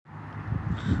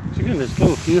Again, this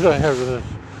little feud I have with this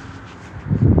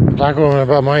black woman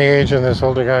about my age and this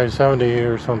older guy, 70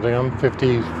 or something. I'm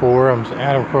 54. I'm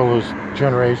Adam Carolla's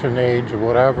generation, age, or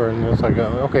whatever. And it's like,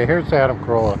 okay, here's Adam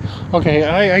Carolla. Okay,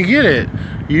 I get it.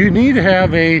 You need to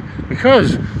have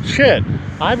because shit.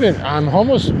 I'm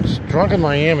almost drunk in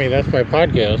Miami. That's my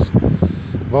podcast.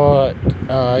 But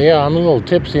yeah, I'm a little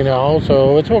tipsy now,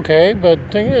 so it's okay. But the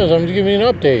thing is, I'm just giving you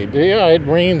an update. Yeah, it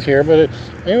rains here, but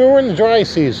we're in the dry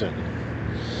season.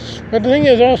 But the thing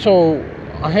is also,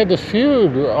 I had this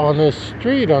feud on this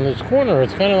street, on this corner.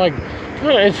 It's kind of like,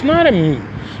 it's not a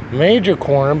major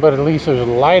corner, but at least there's a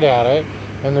light at it,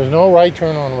 and there's no right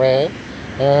turn on red,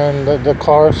 and the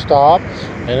car stopped,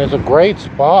 and it's a great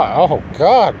spot. Oh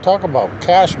God, talk about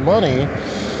cash money,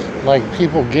 like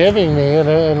people giving me, and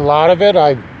a lot of it,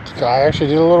 I actually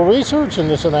did a little research and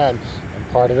this and that, and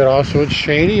part of it also, it's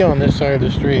shady on this side of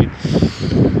the street.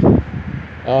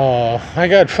 I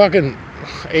got fucking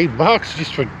 $8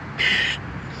 just for.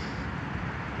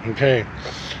 Okay.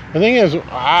 The thing is,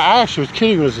 I actually was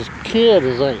kidding with this kid.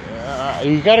 Is like,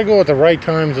 you got to go at the right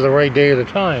times or the right day of the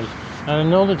times. And I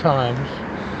know the times.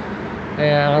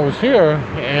 And I was here,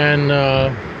 and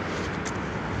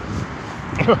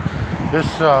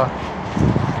it's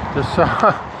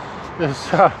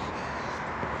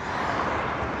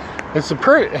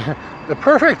the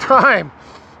perfect time.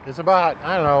 It's about,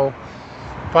 I don't know,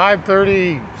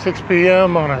 5:30, 6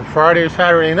 p.m. on a Friday or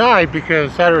Saturday night,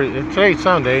 because today's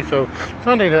Sunday, so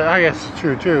Sunday, I guess it's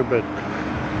true too, but,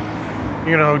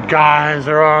 you know, guys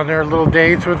are on their little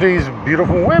dates with these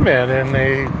beautiful women, and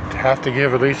they have to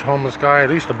give at least homeless guy at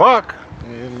least $1,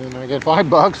 and then I get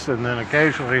 $5, and then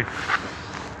occasionally,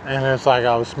 and it's like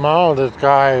I was smiling at this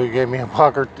guy who gave me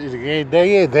 $1, or they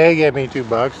gave me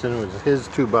 $2, and it was his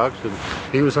 $2, and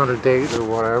he was on a date or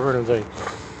whatever, and it's like,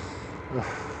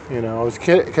 you know, I was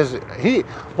kidding, because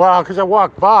I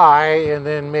walked by, and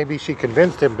then maybe she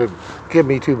convinced him to give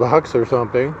me $2 or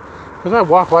something, because I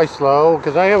walk by slow,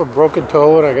 because I have a broken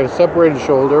toe, and I got a separated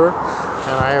shoulder, and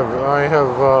I have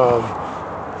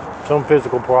some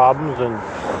physical problems,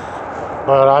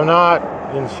 but I'm not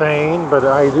insane, but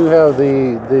I do have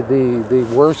the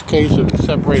worst case of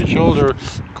separated shoulder,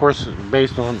 of course,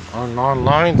 based on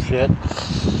online shit,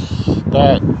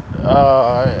 that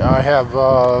I have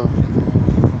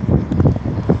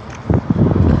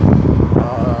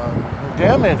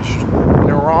damaged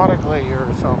neurotically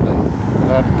or something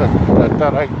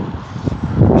that I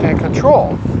can't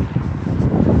control.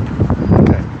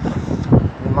 Okay.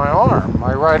 In my arm,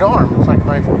 my right arm, it's like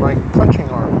my punching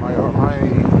arm, my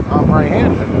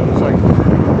right-handed. It's like,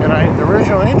 and the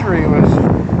original injury was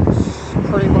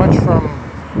pretty much from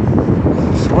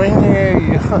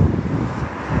swinging a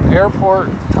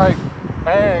airport type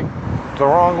bag the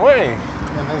wrong way,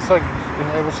 and it's like,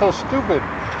 and it was so stupid.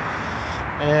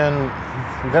 And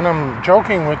then I'm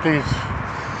joking with these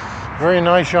very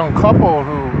nice young couple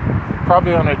who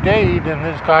probably on a date, and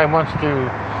this guy wants to,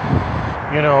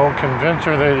 you know, convince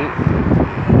her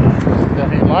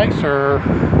that he likes her.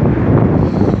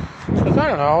 Because I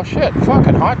don't know, shit,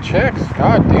 fucking hot chicks,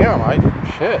 god damn, I'd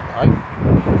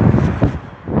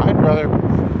rather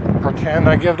pretend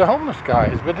I give to homeless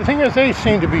guys. But the thing is, they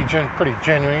seem to be pretty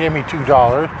genuine. They gave me $2,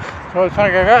 so it's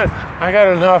like I got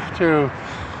enough to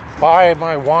buy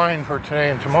my wine for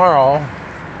today and tomorrow,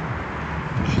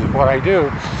 which is what I do.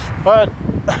 But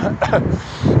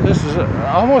this is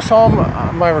almost all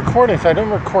my recordings. I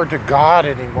don't record to God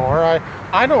anymore.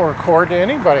 I don't record to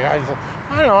anybody. I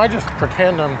don't know, I just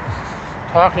pretend I'm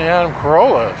talking to Adam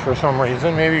Carolla for some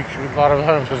reason. Maybe a lot of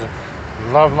times it's a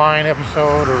Love Line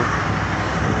episode or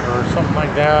something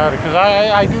like that, because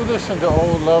I do listen to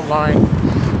old Love Line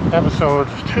episodes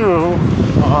too.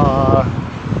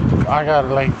 I got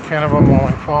like 10 of them on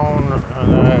my phone,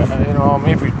 and you know,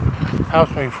 maybe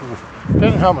helps me.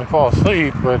 Doesn't help me fall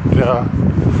asleep, but you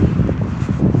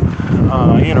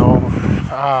know,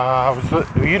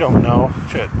 you don't know.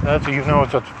 Shit, that's, you know,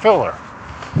 it's a filler.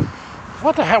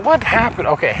 What the hell? What happened?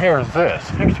 Okay, here's this.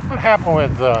 What happened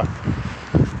with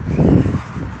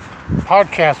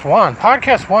Podcast One?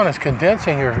 Podcast One is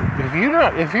condensing your. If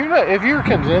you're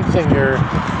condensing your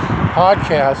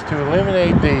podcast to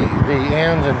eliminate the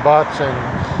ands and buts, and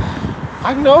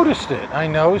I noticed it,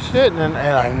 and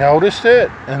I noticed it,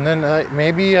 and then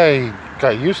maybe I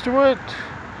got used to it.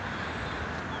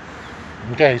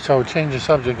 Okay, so change the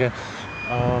subject again.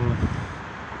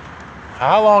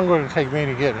 How long would it take me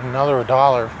to get another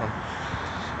 $1 from?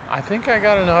 I think I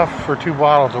got enough for 2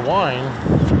 bottles of wine,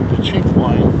 the cheap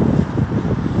wine.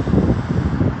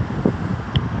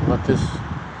 Let this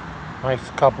nice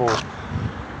couple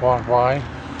walk by.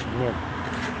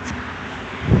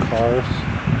 Cars.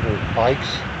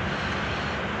 bikes.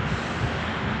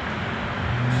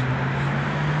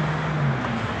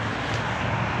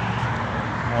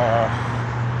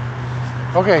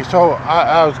 Okay, so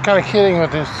I was kind of kidding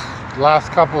with this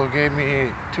last couple who gave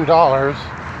me $2.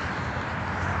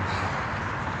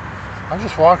 I'm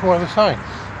just walking with a sign.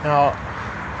 Now,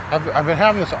 I've been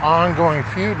having this ongoing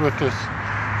feud with this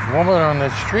woman on the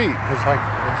street. It's like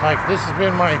this has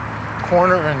been my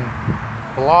corner and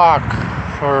block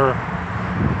for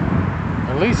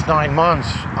at least 9 months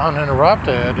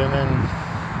uninterrupted, and then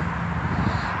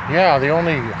yeah, the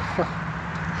only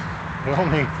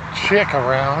chick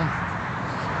around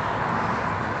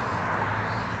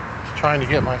was trying to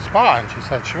get my spot, and she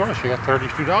said sure, she got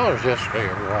 $32 yesterday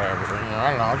or whatever.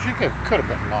 I don't know, she could have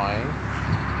been lying,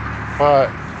 but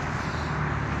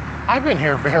I've been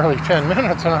here barely 10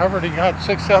 minutes and I've already got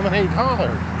 $6, $7,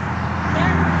 $8.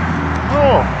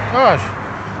 Oh gosh,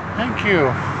 thank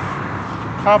you.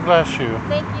 God bless you.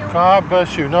 Thank you. God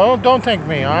bless you. No, don't thank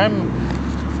me.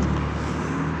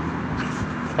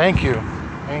 Thank you.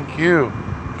 Thank you.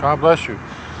 God bless you.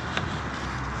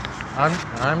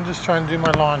 I'm just trying to do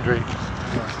my laundry.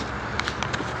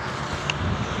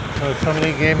 So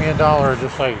somebody gave me $1,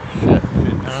 just like shit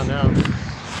down.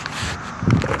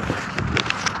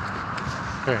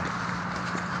 Okay.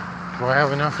 Do I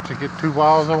have enough to get 2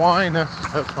 bottles of wine?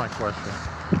 That's my question.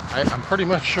 I'm pretty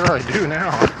much sure I do now.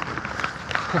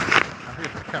 I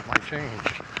have to count my change.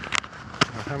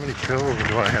 How many pills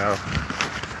do I have?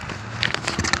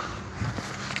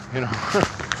 You know.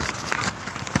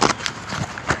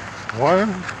 1,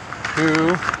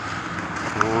 2, 3,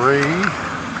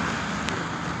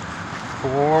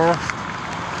 4,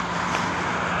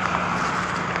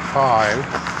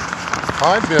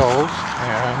 5 bills,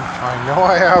 and I know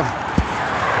I have,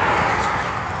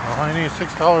 well, I need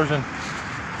 $6.48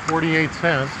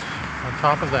 on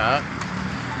top of that.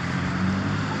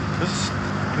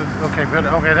 Okay,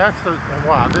 that's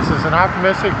wow, this is an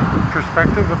optimistic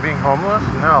perspective of being homeless?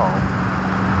 No.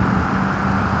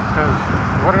 Because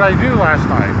what did I do last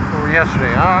night or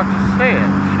yesterday? I'll just say it.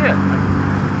 Shit.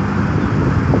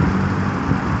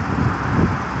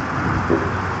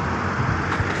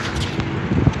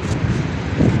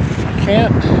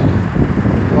 Can't.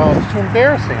 Well, it's too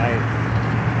embarrassing.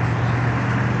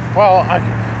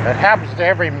 It happens to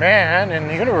every man in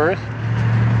the universe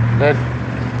that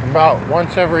about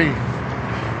once every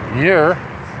year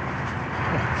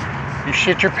you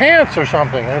shit your pants or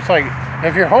something. And it's like,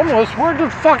 if you're homeless, what the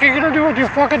fuck are you gonna do with your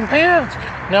fucking pants?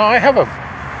 Now I have a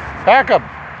backup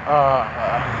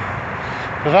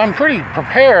because I'm pretty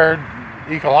prepared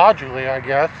ecologically, I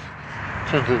guess,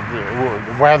 to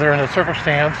the weather and the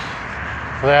circumstance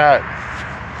that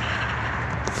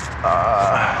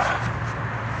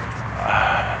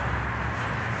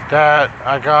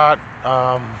I got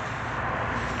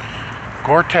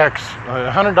Gore-Tex,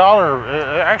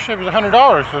 $100. Actually, it was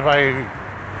 $100 because my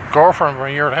girlfriend from a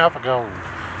year and a half ago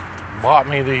bought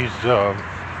me these a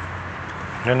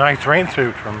nice rain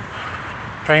suit from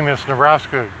famous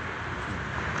Nebraska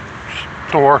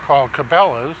store called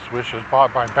Cabela's, which is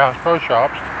bought by Bass Pro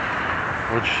Shops.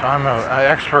 Which I'm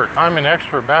an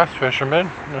expert bass fisherman,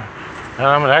 and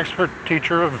I'm an expert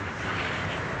teacher of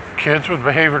kids with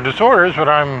behavior disorders, but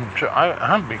I'm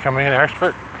becoming an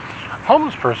expert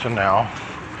homeless person now,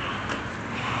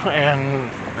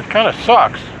 and it kind of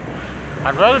sucks.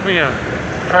 I'd rather be a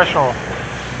professional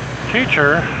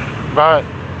teacher, but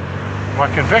my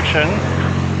conviction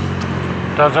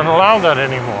doesn't allow that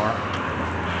anymore.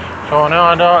 So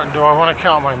now do I want to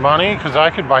count my money? Because I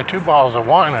could buy 2 bottles of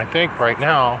wine, I think, right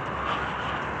now,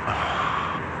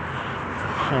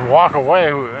 and walk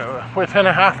away within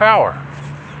a half hour.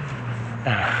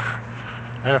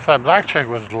 And if that black chick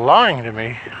was lying to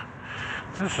me,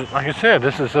 this is, like I said,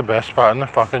 this is the best spot in the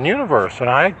fucking universe. And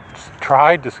I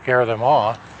tried to scare them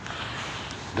off.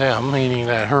 Them, meaning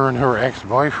that her and her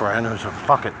ex-boyfriend, who's a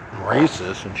fucking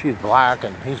racist, and she's black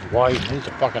and he's white and he's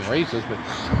a fucking racist, but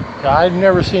I've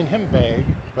never seen him beg,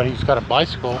 but he's got a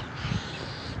bicycle.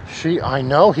 I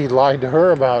know he lied to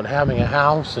her about having a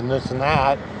house and this and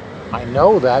that. I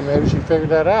know that. Maybe she figured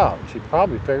that out. She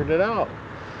probably figured it out.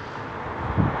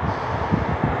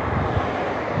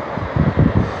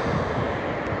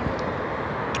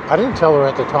 I didn't tell her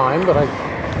at the time, but like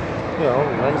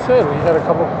I said, we had a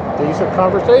couple decent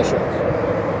conversations.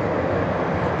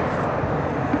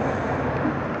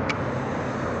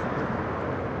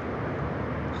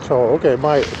 So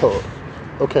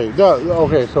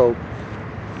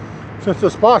since the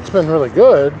spot's been really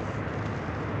good,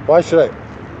 why should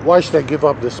I give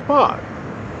up this spot?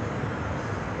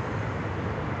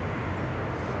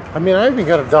 I mean, I even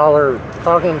got $1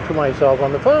 talking to myself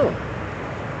on the phone.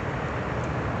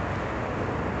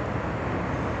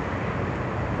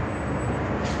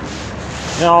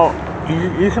 Now,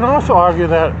 you can also argue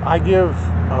that I give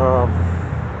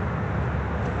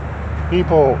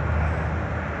people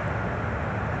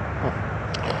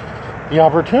the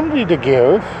opportunity to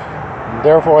give,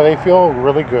 therefore they feel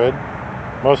really good,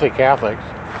 mostly Catholics.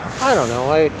 I don't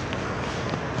know,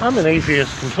 I'm an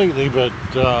atheist completely, but,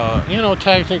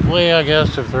 technically, I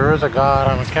guess, if there is a God,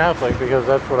 I'm a Catholic, because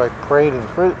that's what I prayed in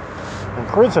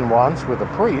prison once with a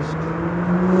priest.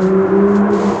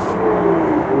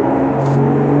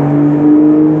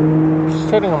 I'm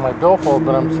sitting on my billfold,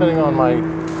 but I'm sitting on my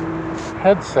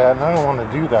headset, and I don't want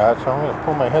to do that, so I'm going to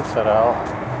pull my headset out.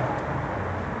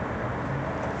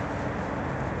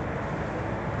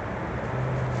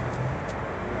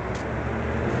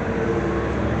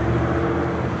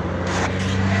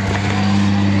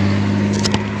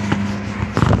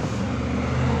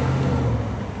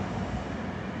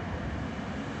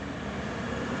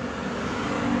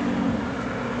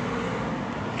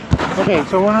 Okay,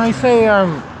 so when I say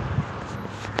I'm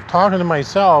talking to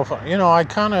myself, I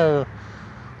kind of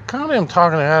am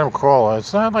talking to Adam Carolla.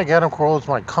 It's not like Adam Carolla's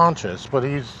my conscience, but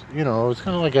he's, it's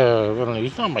kind of like I don't know,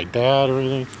 he's not my dad or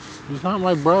anything. He's not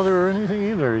my brother or anything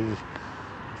either.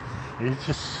 He's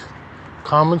just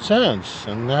common sense,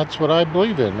 and that's what I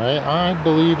believe in. I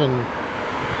believe in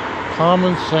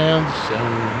common sense,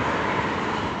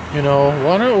 and,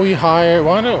 why don't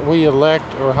we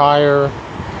elect or hire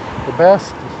the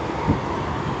best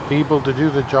people to do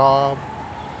the job,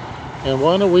 and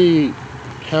why don't we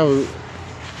have,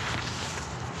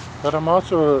 but I'm not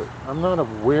a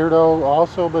weirdo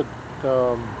also, but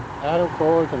Adam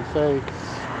Carolla can say,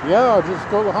 yeah, just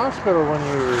go to the hospital when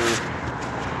you're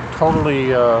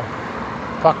totally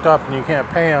fucked up and you can't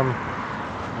pay them,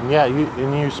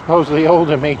 and you supposedly owe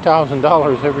them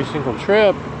 $8,000 every single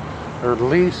trip, or at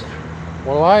least,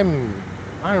 well, I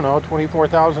don't know,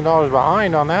 $24,000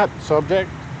 behind on that subject.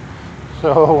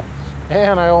 So,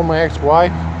 and I owe my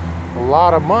ex-wife a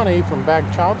lot of money from back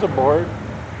child support.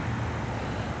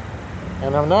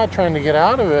 And I'm not trying to get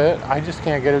out of it. I just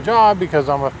can't get a job because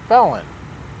I'm a felon.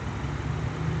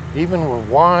 Even with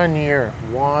 1 year,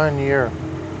 I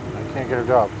can't get a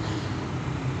job.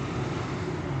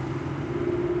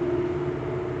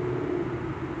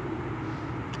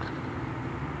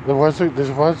 There was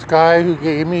a guy who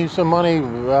gave me some money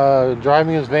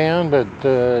driving his van, but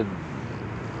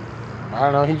I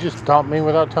don't know, he just dumped me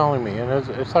without telling me. And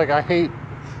it's like, I hate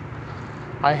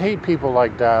people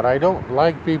like that. I don't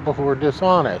like people who are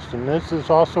dishonest. And this is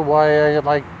also why I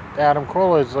like Adam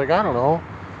Carolla. It's like, I don't know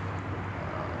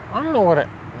what it,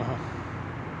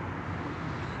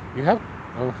 you have,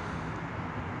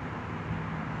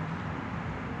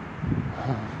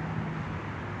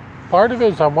 part of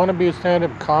it is I want to be a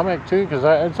stand-up comic too, because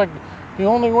it's like the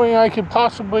only way I could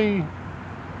possibly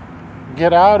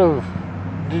get out of.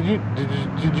 Did you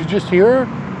just hear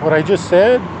what I just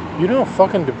said? You know how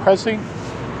fucking depressing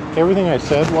everything I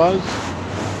said was?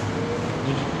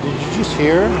 Did you just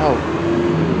hear how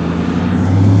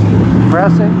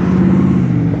depressing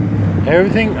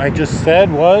everything I just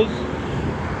said was?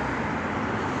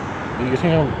 Do you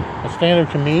think I'm a stand-up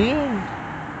comedian?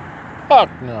 Fuck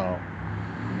no.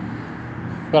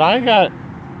 But I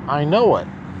know it.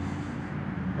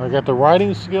 I got the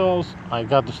writing skills. I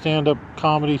got the stand-up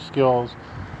comedy skills.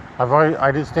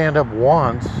 I did stand-up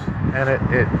once, and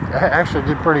it actually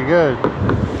did pretty good.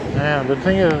 And the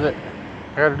thing is that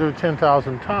I got to do it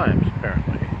 10,000 times,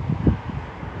 apparently.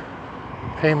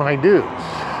 Pay my dues.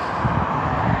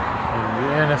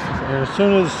 And as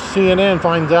soon as CNN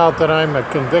finds out that I'm a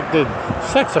convicted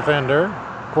sex offender,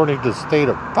 according to the state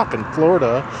of fucking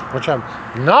Florida, which I'm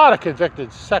not a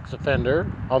convicted sex offender,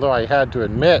 although I had to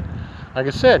admit, like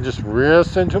I said, just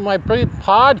listen to my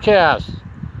podcast.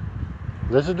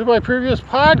 Listen to my previous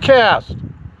podcast.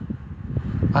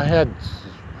 I had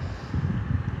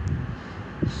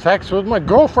sex with my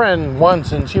girlfriend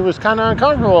once, and she was kind of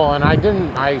uncomfortable, and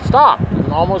I stopped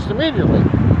almost immediately.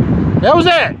 That was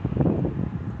it.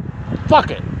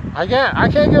 Fuck it. I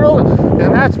can't get over it.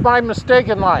 And that's my mistake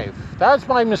in life.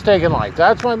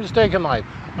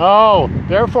 Oh,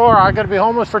 therefore I gotta be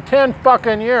homeless for 10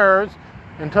 fucking years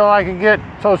until I can get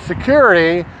Social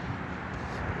Security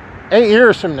 8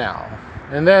 years from now.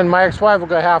 And then my ex-wife will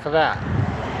get half of that.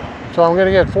 So I'm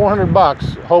gonna get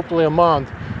 $400, hopefully a month,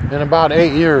 in about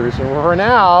 8 years. And for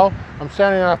now, I'm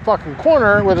standing on a fucking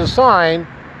corner with a sign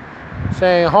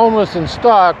saying homeless and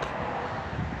stuck,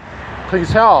 please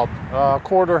help,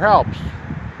 quarter helps.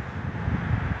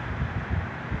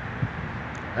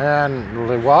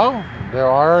 And, well, there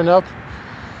are enough,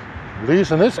 at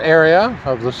least in this area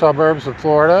of the suburbs of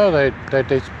Florida,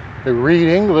 they read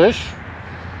English.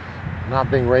 not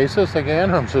being racist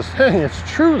again. I'm just saying it's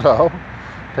true though.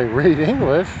 They read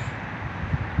English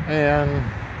and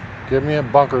give me a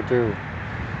buck or two.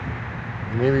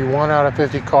 Maybe 1 out of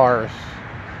 50 cars.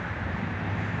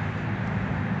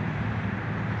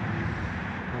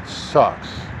 It sucks.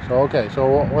 So okay,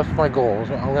 so what's my goal?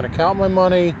 So I'm gonna count my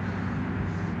money,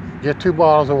 get 2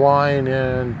 bottles of wine,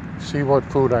 and see what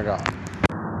food I got.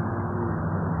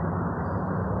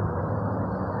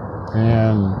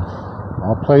 And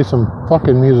I'll play some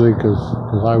fucking music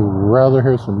because I would rather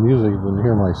hear some music than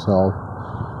hear myself.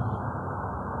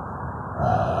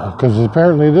 Because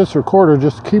apparently this recorder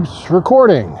just keeps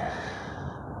recording.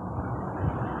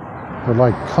 But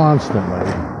like constantly.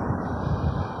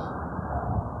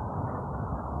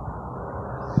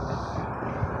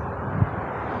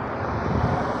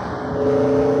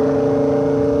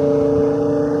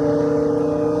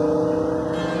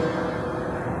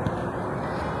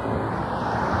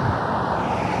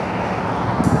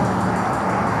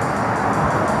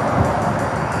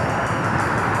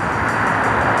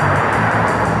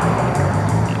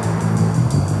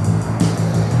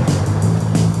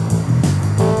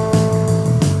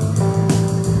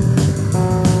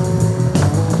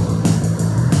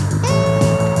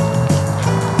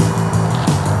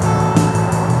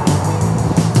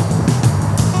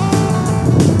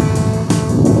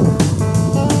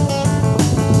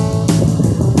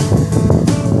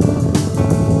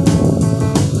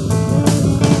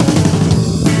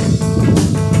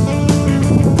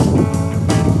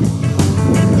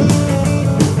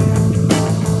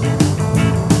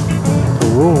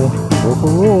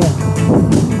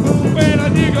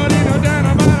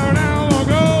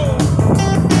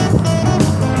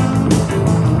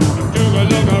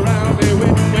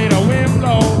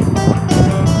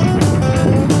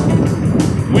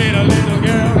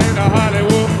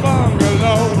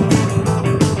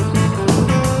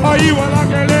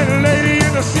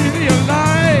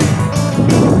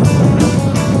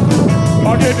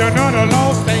 Another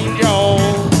lost angel,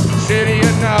 city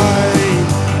at night,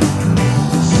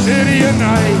 city at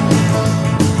night,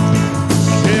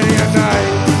 city at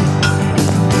night,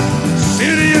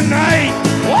 city at night.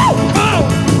 Whoa, oh!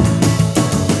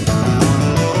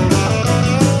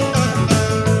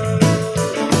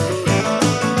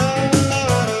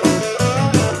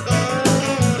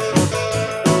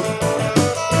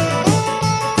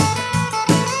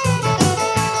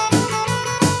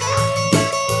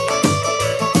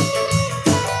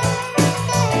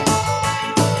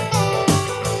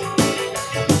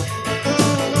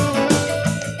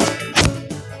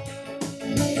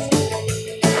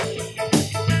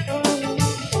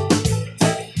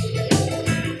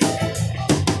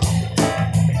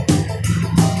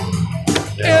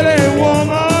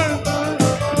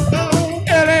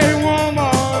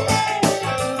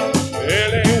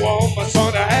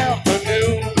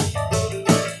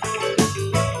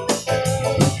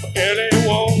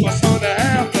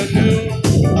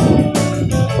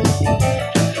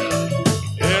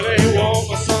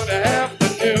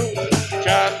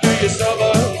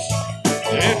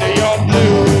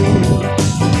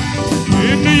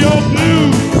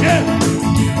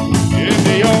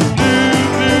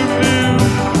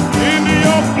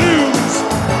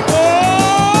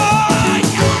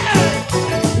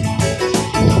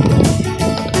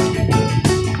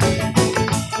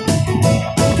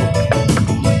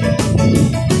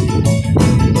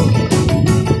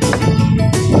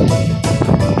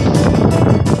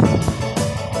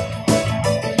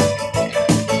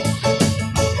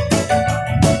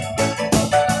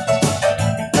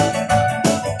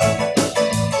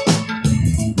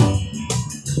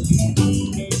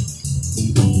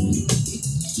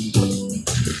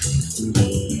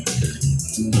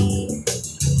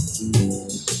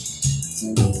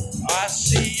 I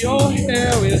see your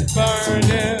hair is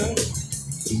burning,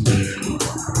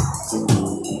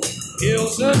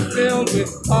 hills are filled with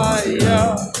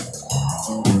fire.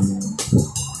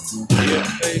 If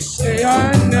they say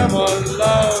I never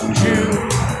loved